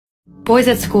Boys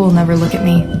at school never look at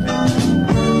me.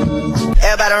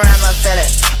 Everybody around my fella.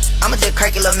 I'ma just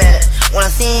crack you a minute. When I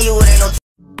see you, it ain't no.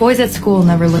 Boys at school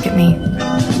never look at me.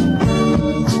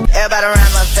 Everybody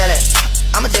around my fella.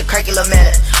 I'ma just crack you a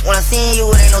minute. When I see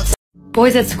you, it ain't no.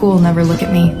 Boys at school never look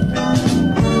at me.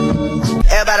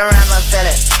 Everybody around my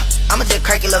fella. I'ma just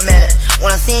crack you a minute.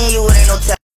 When I see you, it ain't no.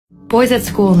 Boys at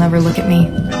school never look at me.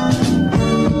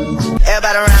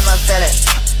 Everybody around my fella.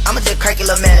 I'ma just crack you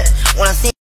a minute. When I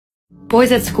see.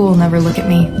 Boys at school never look at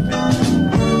me.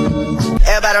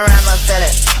 Everybody around my fella.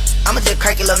 I'ma just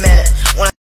crack you a minute. When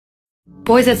I.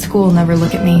 Boys at school never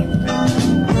look at me.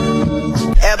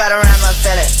 Everybody around my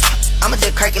fella. I'ma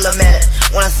just crack you a minute.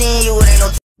 When I see you, it ain't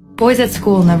no. Boys at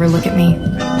school never look at me.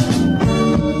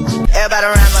 Everybody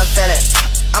around my fella.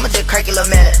 I'ma just crack you a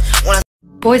minute. When I.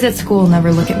 Boys at school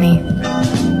never look at me.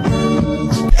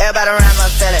 Everybody around my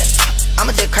fella.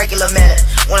 I'ma just crack you a minute.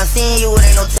 When I see you, it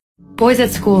ain't no. Boys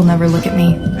at school never look at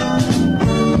me.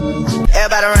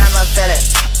 Everybody around my fella.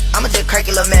 I'ma just crack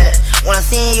you a minute. When I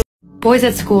see you. Boys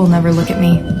at school never look at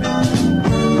me.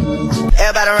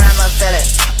 Everybody around my fella.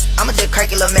 I'ma just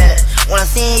crack you a minute. When I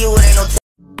see you, it ain't no.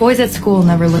 Boys at school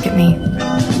never look at me.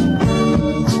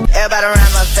 Everybody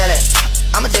around my fella.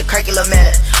 I'ma just crack you a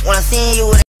minute. When I see you,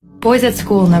 it ain't. Boys at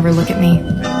school never look at me.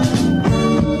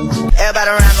 Everybody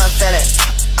around my fella.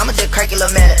 I'ma just crack you a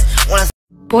minute. When I.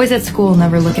 Boys at school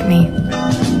never look at me.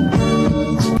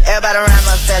 Everybody around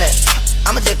my fella.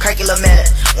 I'ma just crack you a minute.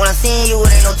 When I see you,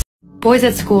 it ain't no. Boys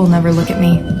at school never look at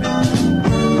me. Everybody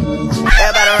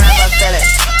around my fella.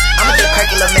 I'ma just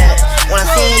crack you a minute. When I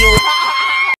see you.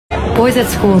 Boys at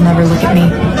school never look at me.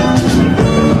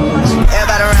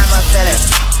 Everybody around my fella.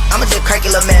 I'ma just crack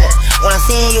you a minute. When I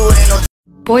see you, it ain't no.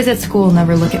 Boys at school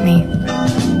never look at me.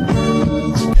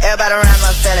 Everybody around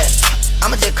my fella.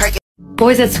 I'ma just crack you.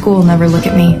 Boys at school never look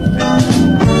at me.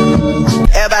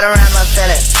 Everybody around my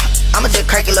fella. I'ma just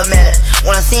crack you a minute.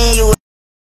 When I see you.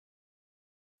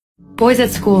 Boys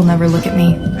at school never look at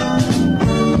me.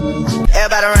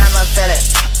 Everybody around my fella.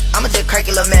 I'ma just crack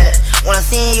you a minute. When I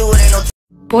see you, it ain't no.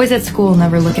 Boys at school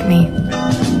never look at me.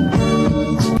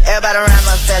 Everybody around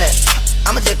my fella.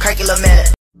 I'ma just crack you a minute.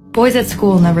 Boys at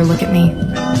school never look at me.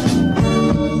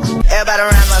 Everybody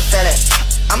around my fella.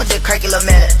 I'ma just crack you a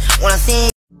minute. When I see you.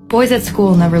 Boys at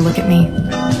school never look at me.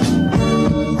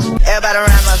 Everybody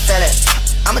around my fella.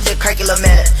 I'ma just crack you a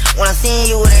minute. When I see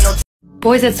you, it ain't no.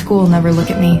 Boys at school never look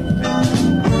at me.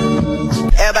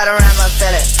 Everybody around my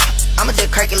fella. I'ma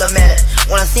just crack you a minute.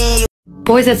 When I see you.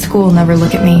 Boys at school never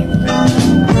look at me.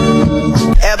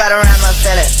 Everybody around my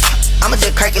fella. I'ma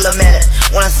just crack you a minute.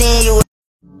 When I see you.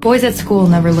 Boys at school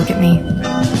never look at me.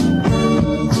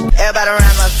 Everybody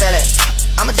around my fella.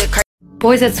 I'ma just crack.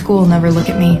 Boys at school never look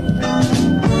at me.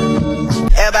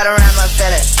 Everybody around my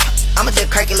fella. I'ma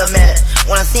just crack you a minute.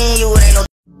 When I see you, it ain't no.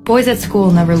 Boys at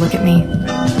school never look at me.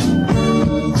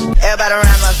 Everybody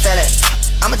around my fella.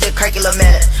 I'ma just crack you a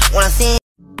minute. When I see you.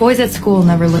 Boys at school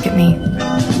never look at me.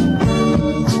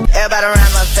 Everybody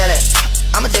around my fella.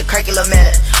 I'ma just crack you a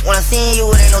minute. When I see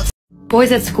you, it ain't no.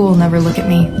 Boys at school never look at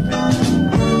me.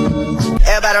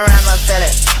 Everybody around my fella.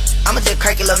 I'ma just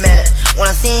crack you a minute. When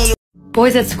I see you.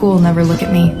 Boys at school never look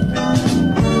at me.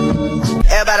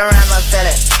 Everybody around my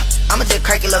fella. I'ma just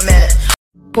crack you a minute.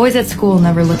 Boys at school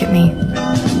never look at me.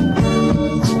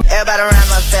 Everybody around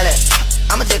my fella.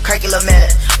 I'ma just crack you a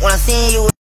minute. When I see you.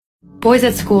 Boys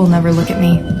at school never look at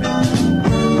me.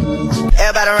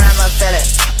 Everybody around my fella.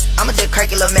 I'ma just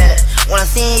crack you a minute. When I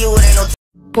see you, it ain't no.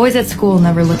 Boys at school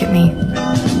never look at me.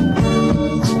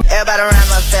 Everybody around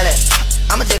my fella.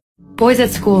 I'ma just. Boys at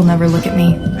school never look at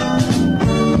me.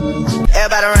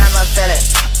 Everybody around my fella.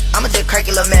 I'ma just crack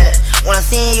you a minute. When I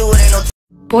see you, it ain't no.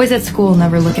 Boys at school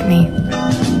never look at me.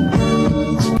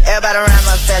 Everybody around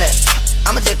my fella.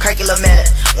 I'ma just crack you a minute.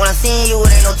 When I see you,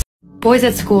 it ain't no. Boys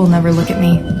at school never look at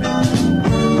me.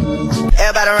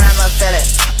 Everybody around my fella.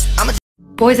 I'ma.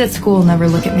 Boys at school never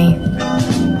look at me.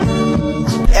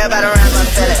 Everybody around my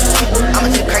fella. I'ma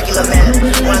just crack you a minute.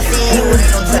 When I see you, it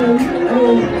ain't no.